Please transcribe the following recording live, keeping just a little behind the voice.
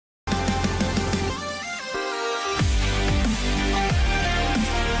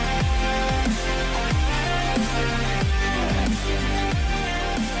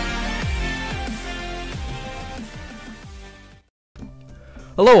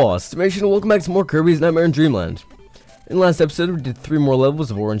Hello all, it's Tamation and welcome back to more Kirby's Nightmare in Dreamland. In the last episode we did 3 more levels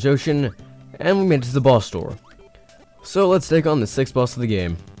of Orange Ocean, and we made it to the boss store. So let's take on the 6th boss of the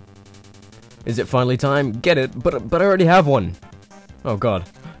game. Is it finally time? Get it, but I already have one. Oh god.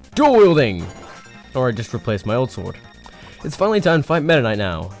 Dual wielding! Or I just replaced my old sword. It's finally time to fight Meta Knight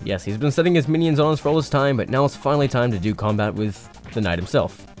now. Yes, he's been setting his minions on us for all this time, but now it's finally time to do combat with the knight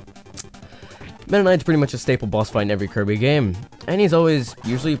himself. Meta Knight's pretty much a staple boss fight in every Kirby game, and he's always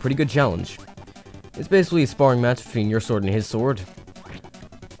usually a pretty good challenge. It's basically a sparring match between your sword and his sword.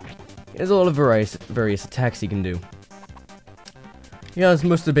 He has a lot of various attacks he can do. He has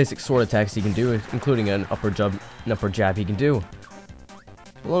most of the basic sword attacks he can do, including an upper jab he can do.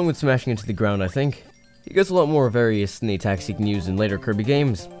 Along with smashing into the ground, I think. He gets a lot more various than the attacks he can use in later Kirby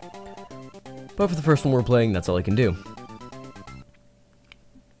games. But for the first one we're playing, that's all he can do.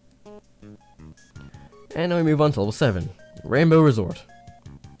 And now we move on to level 7, Rainbow Resort.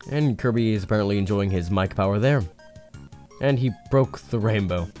 And Kirby is apparently enjoying his mic power there. And he broke the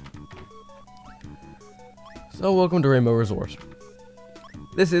rainbow. So welcome to Rainbow Resort.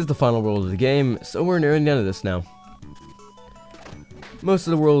 This is the final world of the game, so we're nearing the end of this now. Most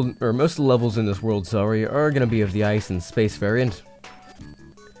of the levels in this world, are gonna be of the ice and space variant.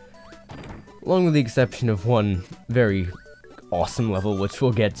 Along with the exception of one very awesome level, which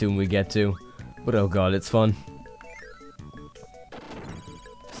we'll get to when we get to. But oh god, it's fun.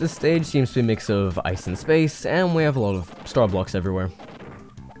 This stage seems to be a mix of ice and space, and we have a lot of star blocks everywhere.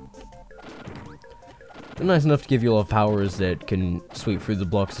 They're nice enough to give you a lot of powers that can sweep through the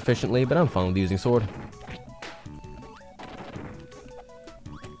blocks efficiently, but I'm fine with using sword.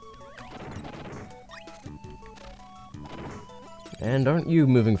 And aren't you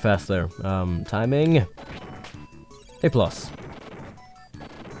moving fast there? Timing. A plus.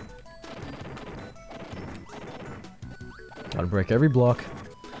 Gotta break every block.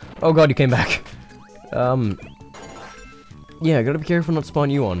 Oh god, you came back. Yeah, gotta be careful not to spawn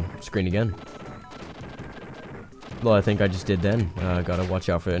you on screen again. Well, I think I just did then. Gotta watch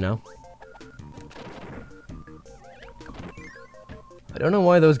out for it now. I don't know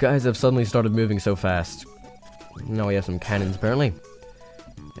why those guys have suddenly started moving so fast. Now we have some cannons, apparently.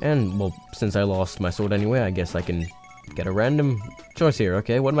 And, well, since I lost my sword anyway, I guess I can get a random choice here.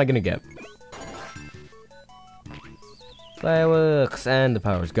 Okay, what am I gonna get? Fireworks, and the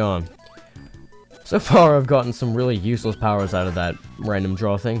power's gone. So far, I've gotten some really useless powers out of that random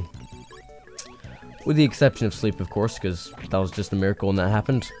draw thing. With the exception of sleep, of course, because that was just a miracle when that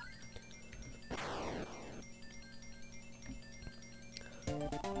happened.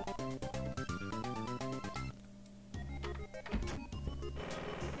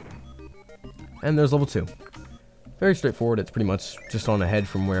 And there's level 2. Very straightforward, it's pretty much just on ahead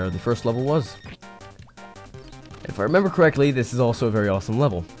from where the first level was. If I remember correctly, this is also a very awesome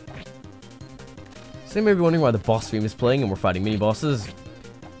level. So you may be wondering why the boss theme is playing and we're fighting mini-bosses.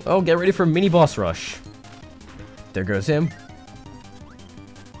 Oh, get ready for a mini-boss rush. There goes him.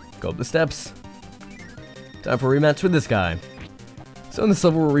 Go up the steps. Time for a rematch with this guy. So in this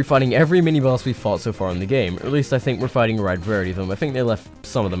level, we're refighting every mini-boss we've fought so far in the game. Or at least I think we're fighting a wide variety of them. I think they left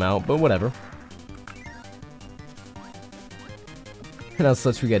some of them out, but whatever. And as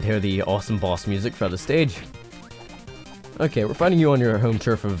such, we get to hear the awesome boss music throughout the stage. Okay, we're fighting you on your home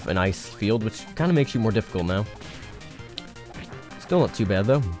turf of an ice field, which kind of makes you more difficult now. Still not too bad,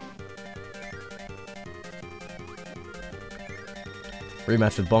 though.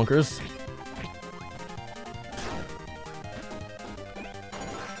 Rematch with Bonkers.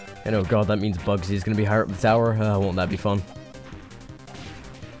 And oh god, that means Bugsy's gonna be higher up the tower. Won't that be fun?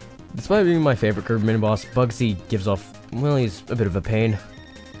 Despite being my favorite Kirby mini-boss, Bugsy gives off, well, he's a bit of a pain.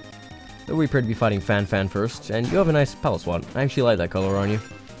 Though we appear to be fighting Fan first, and you have a nice palette swat. I actually like that color on you.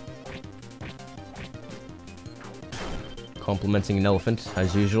 Complimenting an elephant,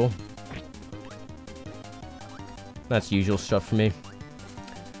 as usual. That's usual stuff for me.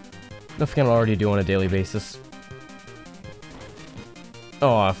 Nothing I can already do on a daily basis.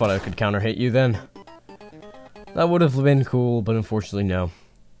 Oh, I thought I could counter hit you then. That would have been cool, but unfortunately no.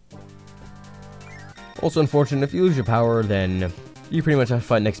 Also unfortunate, if you lose your power, then you pretty much have to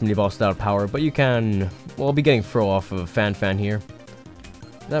fight next mini-boss without power, but you can, well, be getting throw off of Fan here.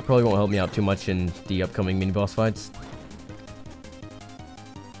 That probably won't help me out too much in the upcoming mini-boss fights.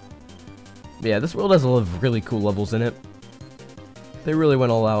 But yeah, this world has a lot of really cool levels in it. They really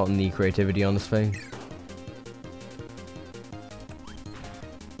went all out in the creativity on this thing.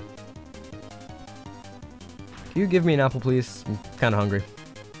 Can you give me an apple, please? I'm kinda hungry.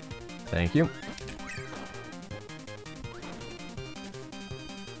 Thank you.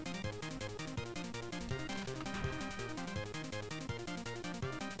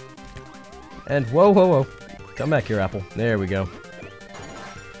 And whoa, whoa, whoa. Come back here, Apple. There we go.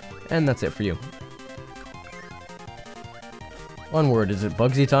 And that's it for you. Onward, is it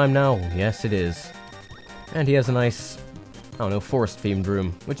Bugsy time now? Yes, it is. And he has a nice, I don't know, forest-themed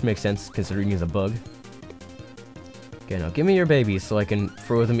room, which makes sense considering he's a bug. Okay, now give me your babies so I can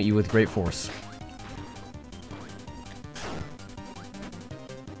throw them at you with great force.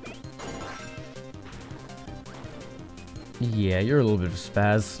 Yeah, you're a little bit of a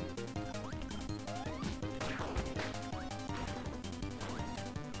spaz.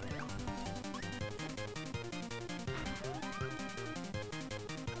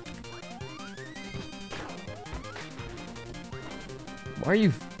 Why are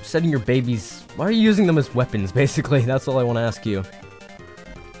you setting your babies... Why are you using them as weapons, basically? That's all I want to ask you.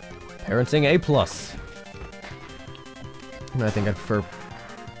 Parenting A+. I think I'd prefer...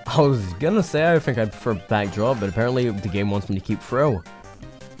 I was gonna say I think I'd prefer backdrop, but apparently the game wants me to keep throw.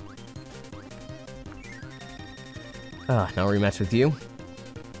 Now rematch with you.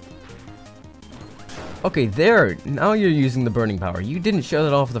 Okay, there! Now you're using the burning power. You didn't show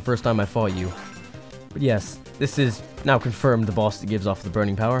that off the first time I fought you. But yes, this is now confirmed the boss that gives off the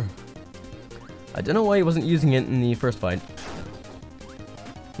burning power. I don't know why he wasn't using it in the first fight.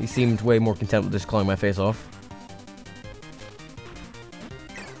 He seemed way more content with just clawing my face off.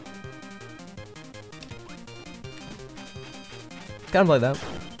 Kind of like that.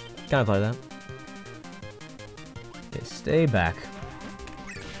 Kind of like that. Okay, stay back.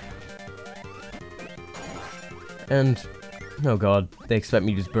 And... oh god, they expect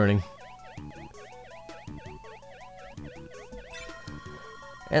me to use burning.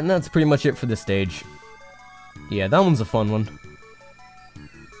 And that's pretty much it for this stage. Yeah, that one's a fun one.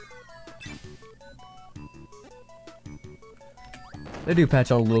 They do patch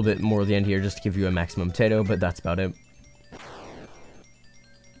on a little bit more at the end here just to give you a maximum potato, but that's about it.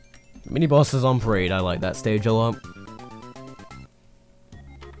 Mini bosses on parade, I like that stage a lot.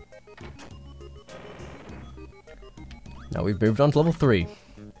 Now we've moved on to level 3.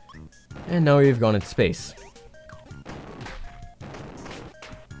 And now we've gone into space.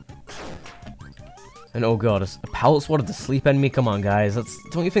 And oh god, a pallet sword of the sleep enemy? Come on guys,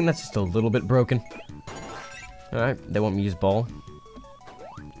 don't you think that's just a little bit broken? Alright, they want me to use ball.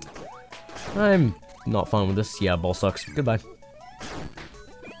 I'm not fine with this. Yeah, ball sucks. Goodbye.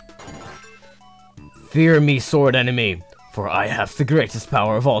 Fear me, sword enemy, for I have the greatest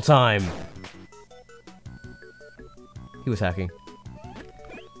power of all time. He was hacking.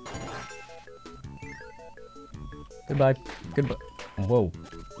 Goodbye. Goodbye. Whoa.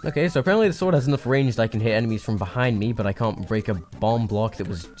 Okay, so apparently the sword has enough range that I can hit enemies from behind me, but I can't break a bomb block that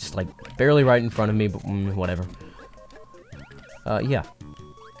was just, like, barely right in front of me, but whatever. Yeah.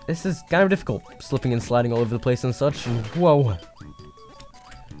 This is kind of difficult, slipping and sliding all over the place and such, and whoa.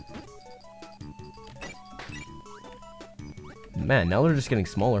 Man, now they're just getting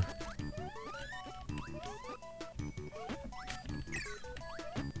smaller.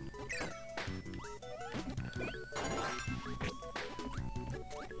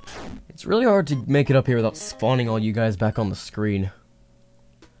 It's really hard to make it up here without spawning all you guys back on the screen.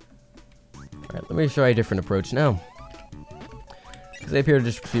 Alright, let me try a different approach now. Because they appear to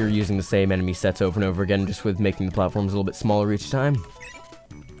just be using the same enemy sets over and over again, just with making the platforms a little bit smaller each time.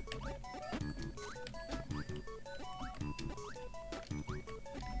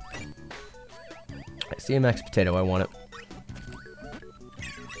 I see a max potato, I want it.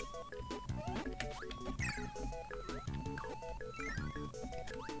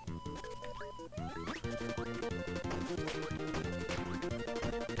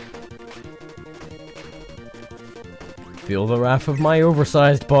 Feel the wrath of my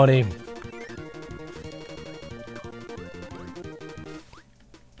oversized body.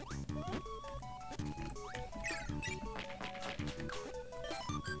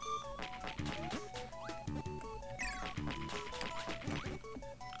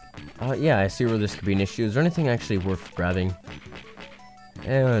 Yeah, I see where this could be an issue. Is there anything actually worth grabbing?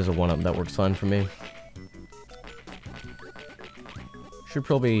 There's a 1-up, that works fine for me. Should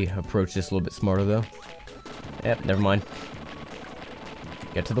probably approach this a little bit smarter, though. Yep, never mind.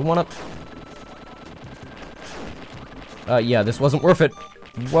 Get to the 1-up. Yeah, this wasn't worth it.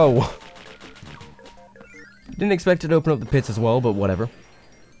 Whoa. Didn't expect it to open up the pits as well, but whatever.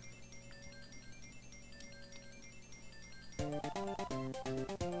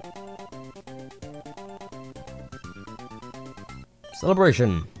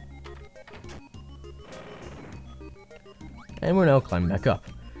 Celebration! And we're now climbing back up.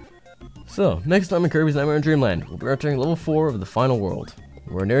 So, next time in Kirby's Nightmare in Dreamland, we'll be entering level 4 of the final world.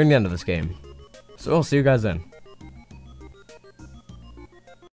 We're nearing the end of this game. So I'll see you guys then.